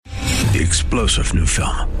the explosive new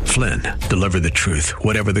film, Flynn, Deliver the Truth,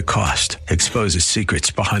 Whatever the Cost, exposes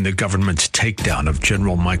secrets behind the government's takedown of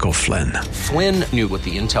General Michael Flynn. Flynn knew what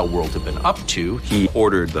the intel world had been up to. He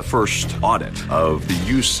ordered the first audit of the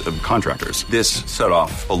use of contractors. This set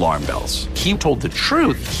off alarm bells. He told the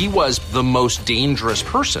truth. He was the most dangerous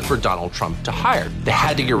person for Donald Trump to hire. They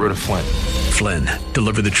had to get rid of Flynn. Flynn,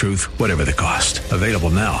 Deliver the Truth, Whatever the Cost. Available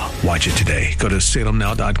now. Watch it today. Go to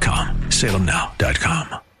salemnow.com.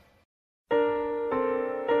 salemnow.com.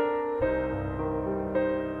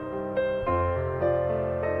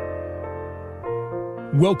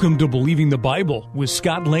 Welcome to Believing the Bible with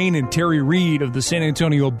Scott Lane and Terry Reed of the San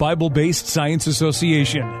Antonio Bible-Based Science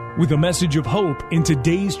Association, with a message of hope in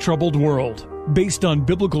today's troubled world, based on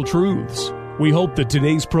biblical truths. We hope that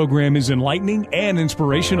today's program is enlightening and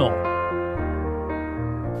inspirational.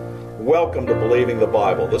 Welcome to Believing the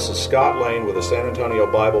Bible. This is Scott Lane with the San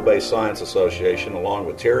Antonio Bible-Based Science Association, along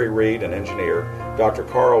with Terry Reed and engineer Dr.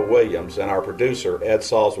 Carl Williams and our producer Ed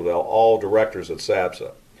Salzwedel, all directors at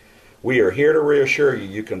SABSA. We are here to reassure you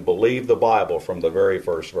you can believe the Bible from the very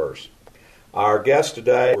first verse. Our guest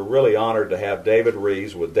today, we're really honored to have David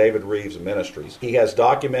Reeves with David Reeves Ministries. He has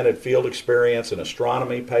documented field experience in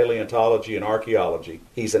astronomy, paleontology, and archaeology.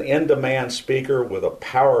 He's an in-demand speaker with a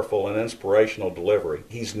powerful and inspirational delivery.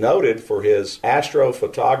 He's noted for his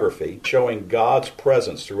astrophotography, showing God's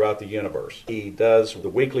presence throughout the universe. He does the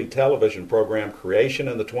weekly television program Creation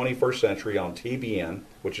in the 21st Century on TBN,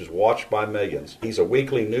 which is watched by millions. He's a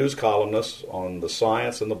weekly news columnist on the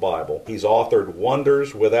science and the Bible. He's authored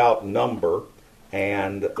Wonders Without Number,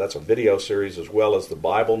 and that's a video series, as well as The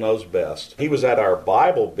Bible Knows Best. He was at our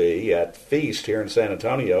Bible Bee at Feast here in San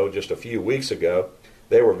Antonio just a few weeks ago.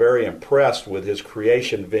 They were very impressed with his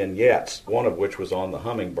creation vignettes, one of which was on the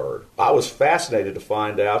hummingbird. I was fascinated to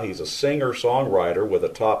find out he's a singer-songwriter with a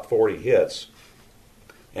top 40 hits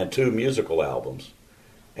and 2 musical albums.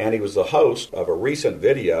 And he was the host of a recent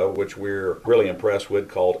video, which we're really impressed with,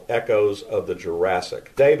 called Echoes of the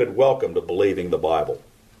Jurassic. David, welcome to Believing the Bible.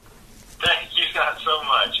 Thank you, Scott, so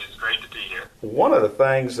much. It's great to be here. One of the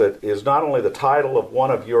things that is not only the title of one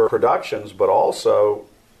of your productions, but also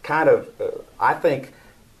kind of, I think,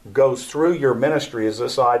 goes through your ministry is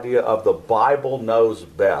this idea of the Bible knows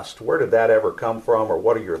best. Where did that ever come from, or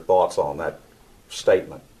what are your thoughts on that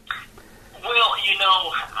statement? Well, you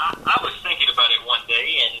know, I was thinking about it one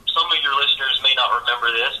day, and some of your listeners may not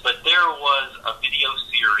remember this, but there was a video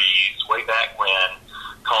series way back when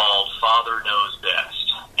called Father Knows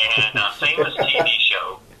Best, and a famous TV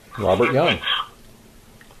show. Robert Young.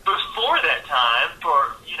 Before that time,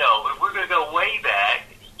 if we're going to go way back,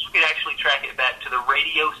 you could actually track it back to the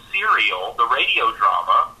radio serial, the radio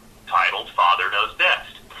drama, titled Father Knows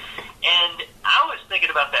Best. And I was thinking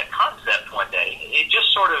about that concept one day. It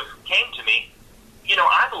just sort of came to me. You know,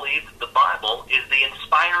 I believe that the Bible is the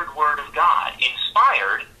inspired Word of God,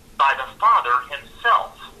 inspired by the Father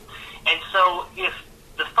Himself. And so if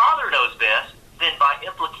the Father knows best, then by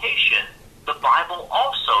implication, the Bible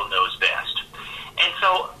also knows best. And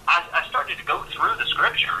so I started to go through the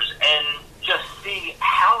Scriptures and just see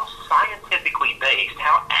how scientifically based,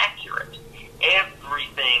 how accurate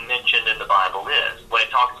everything mentioned in the Bible is. When it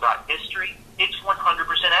talks about history, it's 100%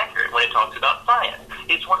 accurate. When it talks about science,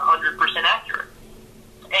 it's 100% accurate.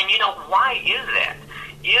 And you know, why is that?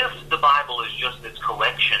 If the Bible is just this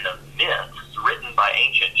collection of myths written by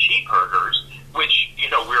ancient sheep herders, which, you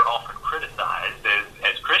know, we're often criticized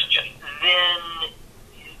as Christians, then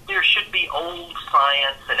there should be old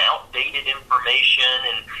science and outdated information,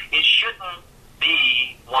 and it shouldn't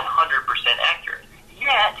be 100% accurate.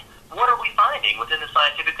 Yet, what are we finding within the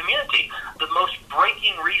scientific community? The most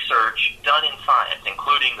breaking research done in science,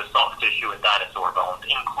 including the soft tissue and dinosaur bones,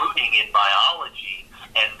 including in biology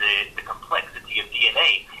and the complexity of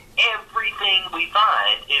DNA, everything we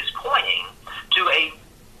find is pointing to a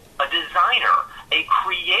designer, a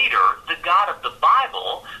creator, the God of the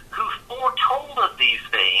Bible, who foretold of these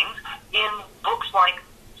things in books like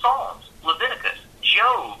Psalms, Leviticus,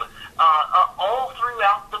 Job. All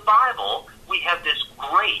throughout the Bible, we have this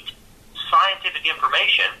great scientific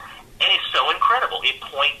information, and it's so incredible. It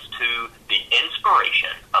points to the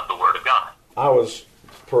inspiration of the Word of God. I was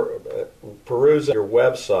perusing your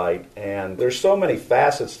website, and there's so many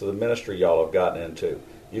facets to the ministry y'all have gotten into.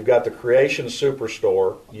 You've got the Creation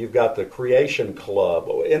Superstore. You've got the Creation Club.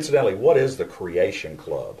 Incidentally, what is the Creation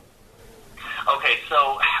Club? Okay,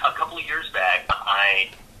 so a couple of years back, I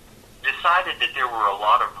decided that there were a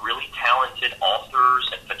lot of really talented authors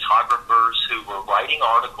and photographers who were writing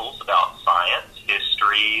articles about science,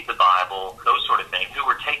 history, the Bible, those sort of things, who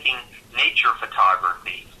were taking nature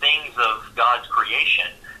photography, things of God's creation,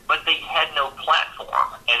 but they had no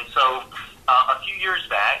platform. And so a few years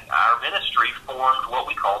back, our ministry formed what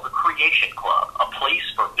we call the Creation Club, a place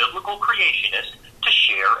for biblical creationists to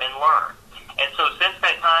share and learn. And so since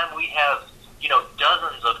that time, we have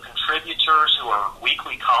dozens of contributors who are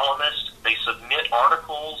weekly columnists. They submit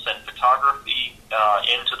articles and photography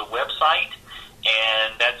into the website,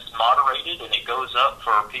 and that's moderated, and it goes up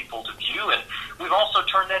for people to view. And we've also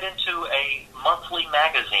turned that into a monthly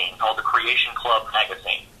magazine called the Creation Club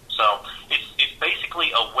Magazine. So it's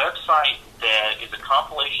basically a website that is a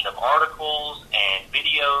compilation of articles and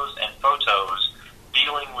videos and photos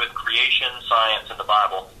dealing with creation, science, and the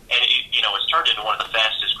Bible. And it's turned into one of the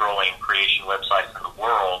fastest growing creation websites in the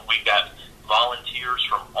world. We've got volunteers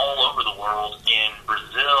from all over the world in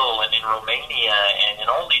Brazil and in Romania and in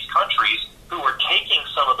all these countries who are taking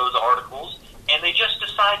some of those articles, and they just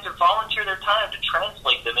decide to volunteer their time to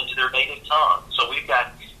translate them into their native tongue. So we've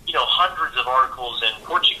got hundreds of articles in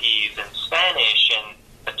Portuguese and Spanish and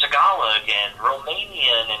Tagalog and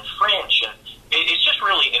Romanian and French, and it's just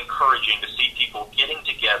really encouraging to see people getting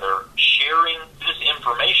together, sharing this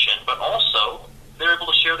information, but also they're able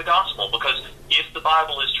to share the gospel, because if the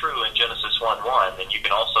Bible is true in Genesis 1:1, then you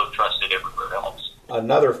can also trust it everywhere else.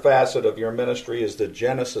 Another facet of your ministry is the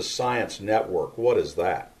Genesis Science Network. What is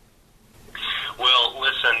that? Well,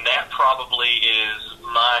 listen, that probably is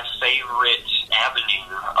my favorite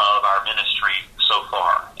avenue of our ministry so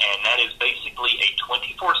far, and that is basically a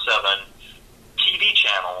 24/7 TV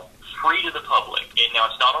channel, free to the public. Now,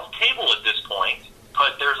 it's not on cable at this point,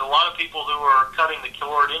 but there's a lot of people who are cutting the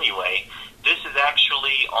cord anyway. This is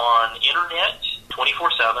actually on internet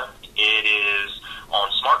 24/7. It is on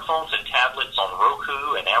smartphones and tablets on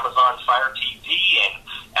Roku and Amazon Fire TV and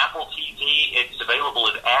Apple TV. It's available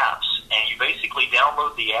as apps, and you basically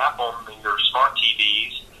download the app on your smart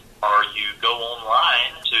TVs, or you go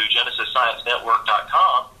online to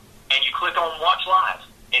GenesisScienceNetwork.com, and you click on Watch Live.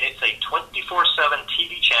 And it's a 24/7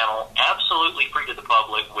 TV channel, absolutely free to the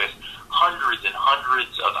public, with hundreds and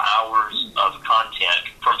hundreds of hours of content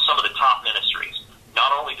from some of the top ministries.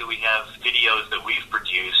 Not only do we have videos that we've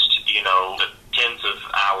produced, the tens of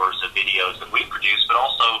hours of videos that we've produced, but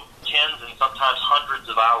also tens and sometimes hundreds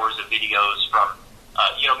of hours of videos from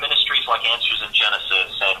ministries like Answers in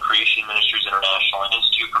Genesis and Creation Ministries International and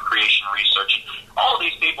Institute for Creation Research, all of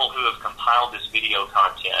these people who have compiled this video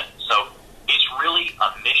content. So it's really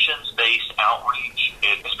a missions-based outreach.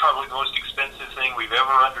 It's probably the most expensive thing we've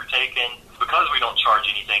ever undertaken because we don't charge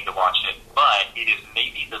anything to watch it, but it is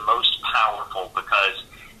maybe the most powerful because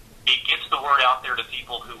it gets the word out there to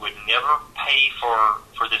people who would never pay for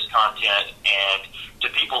this content, and to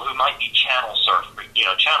people who might be channel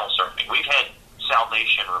surfing. We've had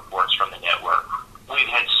salvation reports from the network. We've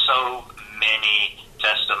had so many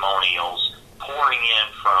testimonials pouring in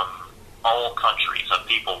from all countries of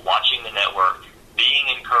people watching the network, being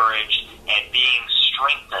encouraged and being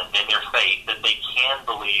strengthened in their faith that they can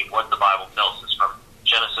believe what the Bible tells us from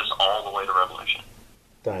Genesis all the way to Revelation.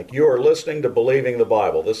 Thank you. You are listening to Believing the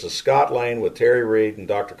Bible. This is Scott Lane with Terry Reed and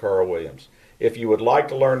Dr. Carl Williams. If you would like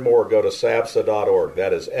to learn more, go to sabsa.org.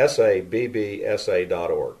 That is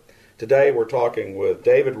SABBSA.org. Today we're talking with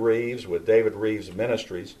David Reeves with David Reeves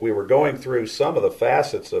Ministries. We were going through some of the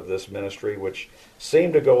facets of this ministry, which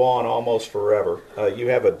seem to go on almost forever. You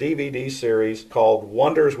have a DVD series called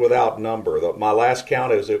Wonders Without Number. My last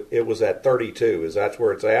count is it was at 32. Is that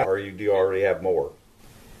where it's at, or do you already have more?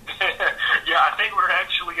 Yeah, I think we're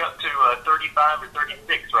actually up to 35 or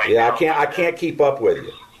 36 right now. Yeah, I can't keep up with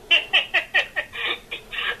you.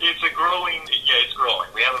 It's growing.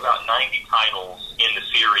 We have about 90 titles in the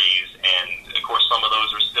series, and of course some of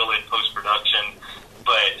those are still in post-production.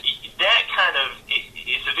 But that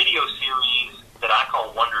it's a video series that I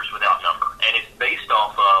call Wonders Without Number, and it's based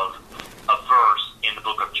off of a verse in the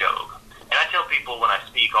book of Job. And I tell people when I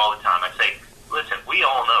speak all the time, I say, listen, we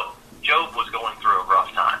all know Job was going through a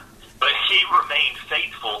rough time, but he remained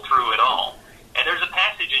faithful through it all. And there's a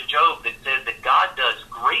passage in Job that says that God does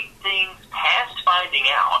great things past finding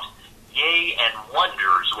out, yea, and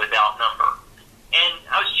wonders without number. And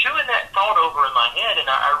I was chewing that thought over in my head, and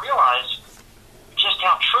I realized just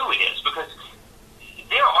how true it is, because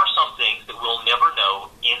there are some things that we'll never know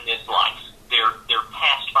in this life. They're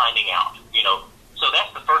past finding out, So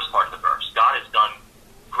that's the first part of the verse. God has done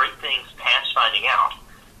great things past finding out,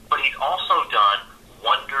 but he's also done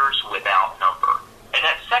wonders without number. And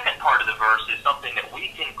that second part of the verse is something that we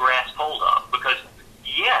can grasp hold of, because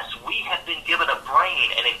yes, we have been given a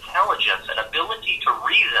brain and intelligence and ability to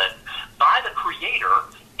reason by the Creator,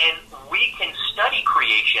 and we can study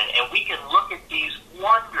creation and we can look at these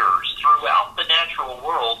wonders throughout the natural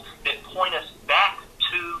world that point us back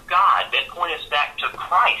to God, that point us back to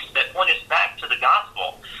Christ.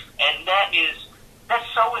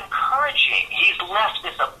 left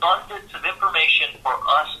this abundance of information for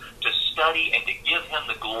us to study and to give him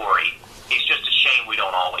the glory. It's just a shame we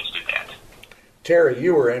don't always do that. Terry,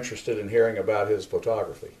 you were interested in hearing about his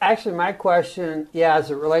photography. Actually, my question, as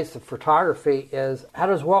it relates to photography, is how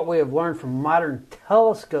does what we have learned from modern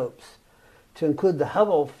telescopes to include the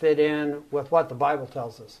Hubble fit in with what the Bible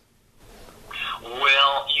tells us?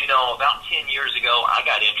 Well, about 10 years ago, I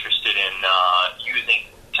got interested in using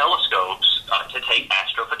telescopes to take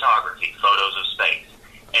astrophotography, photos of space.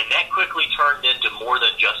 And that quickly turned into more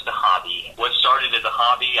than just a hobby. What started as a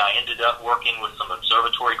hobby, I ended up working with some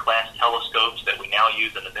observatory-class telescopes that we now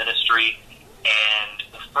use in the ministry. And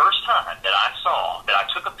the first time that I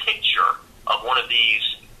took a picture of one of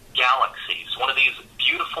these galaxies, one of these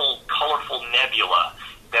beautiful, colorful nebula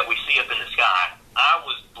that we see up in the sky, I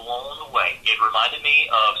was blown away. It reminded me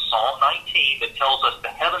of Psalm 19 that tells us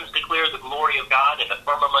the heavens declare the glory of God and the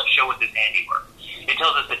firmament showeth his handiwork. It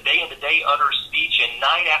tells us that day and the day utters speech and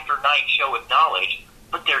night after night showeth knowledge,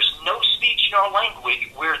 but there's no speech nor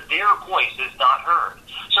language where their voice is not heard.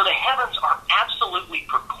 So the heavens are absolutely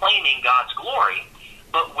proclaiming God's glory,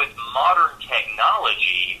 but with modern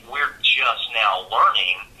technology, we're just now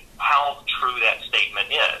learning how true that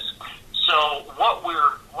statement is. So what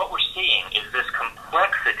we're seeing is this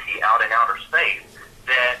complexity out in outer space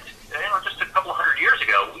that just a couple hundred years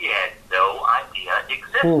ago we had no idea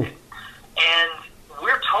existed. And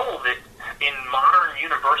we're told that in modern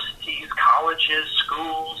universities, colleges,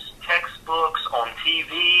 schools, textbooks, on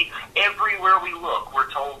TV, everywhere we look, we're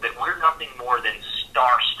told that we're nothing more than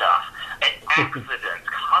star stuff and accidents,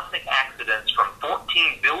 cosmic accidents from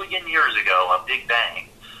 14 billion years ago, a Big Bang.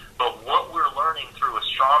 But what we're learning through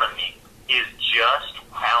astronomy is just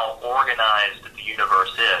how organized the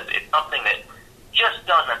universe is. It's something that just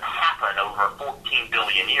doesn't happen over 14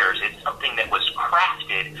 billion years. It's something that was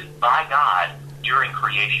crafted by God during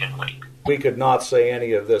creation week. We could not say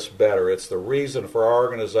any of this better. It's the reason for our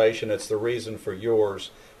organization, it's the reason for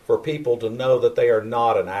yours, for people to know that they are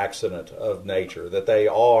not an accident of nature, that they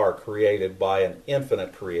are created by an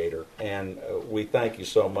infinite creator. And we thank you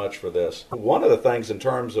so much for this. One of the things in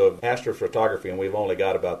terms of astrophotography, and we've only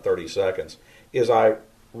got about 30 seconds, is I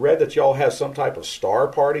read that y'all have some type of star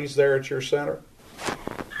parties there at your center.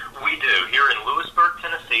 We do. Here in Lewisburg,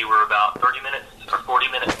 Tennessee, we're about 30 minutes or 40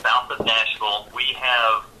 minutes south of Nashville. We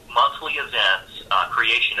have monthly events,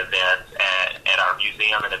 creation events at our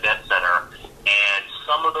museum and event center. And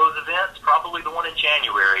some of those events, probably the one in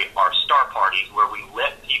January, are star parties where we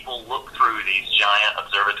let people look through these giant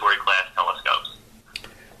observatory-class telescopes.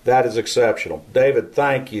 That is exceptional. David,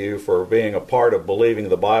 thank you for being a part of Believing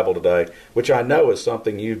the Bible today, which I know is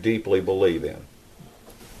something you deeply believe in.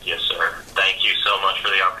 Yes, sir. Thank you so much for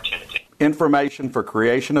the opportunity. Information for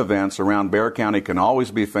creation events around Bexar County can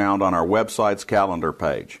always be found on our website's calendar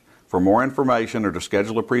page. For more information or to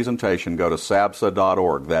schedule a presentation, go to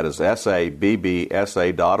sabsa.org, that is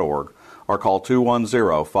sabbsa.org, or call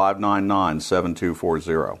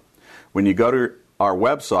 210-599-7240. When you go to our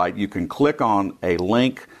website, you can click on a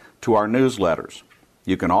link to our newsletters.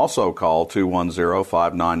 You can also call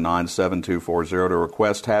 210-599-7240 to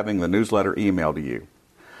request having the newsletter emailed to you.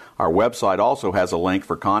 Our website also has a link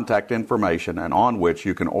for contact information and on which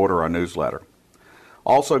you can order our newsletter.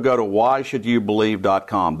 Also go to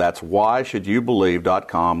whyshouldyoubelieve.com. That's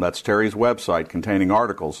whyshouldyoubelieve.com. That's Terry's website containing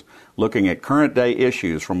articles looking at current day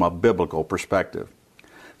issues from a biblical perspective.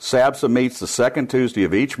 SABSA meets the second Tuesday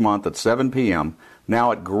of each month at 7 p.m.,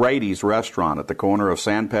 now at Grady's Restaurant at the corner of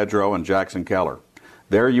San Pedro and Jackson Keller.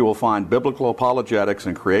 There you will find biblical apologetics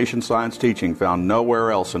and creation science teaching found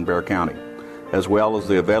nowhere else in Bexar County, as well as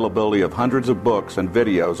the availability of hundreds of books and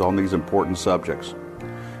videos on these important subjects.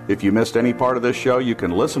 If you missed any part of this show, you can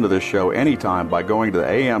listen to this show anytime by going to the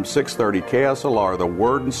AM 630 KSLR, the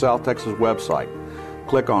Word in South Texas website.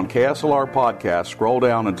 Click on KSLR Podcast, scroll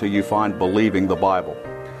down until you find Believing the Bible.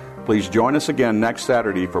 Please join us again next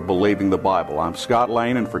Saturday for Believing the Bible. I'm Scott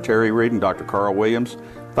Lane, and for Terry Reed and Dr. Carl Williams,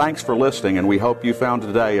 thanks for listening, and we hope you found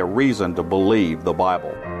today a reason to believe the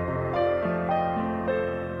Bible.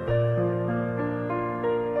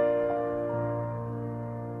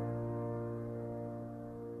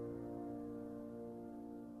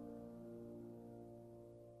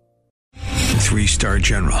 Three-star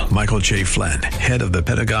General Michael J. Flynn, head of the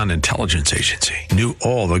Pentagon Intelligence Agency, knew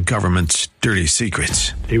all the government's dirty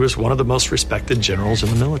secrets. He was one of the most respected generals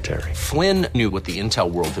in the military. Flynn knew what the intel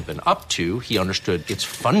world had been up to. He understood its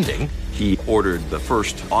funding. He ordered the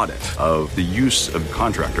first audit of the use of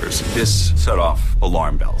contractors. This set off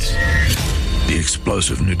alarm bells. The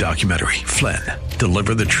explosive new documentary, Flynn,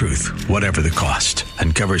 Deliver the Truth, Whatever the Cost,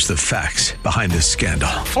 uncovers the facts behind this scandal.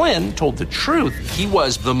 Flynn told the truth. He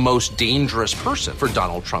was the most dangerous person for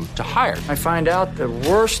Donald Trump to hire. I find out the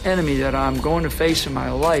worst enemy that I'm going to face in my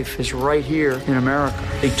life is right here in America.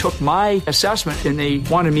 They took my assessment and they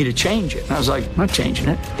wanted me to change it. And I was like, I'm not changing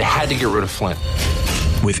it. They had to get rid of Flynn.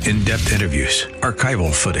 With in-depth interviews,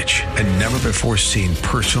 archival footage, and never-before-seen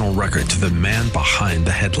personal records of the man behind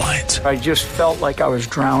the headlines. I just felt like I was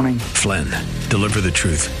drowning. Flynn, Deliver the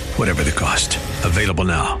Truth, Whatever the Cost. Available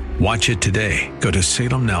now. Watch it today. Go to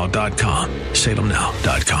salemnow.com.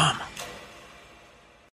 salemnow.com.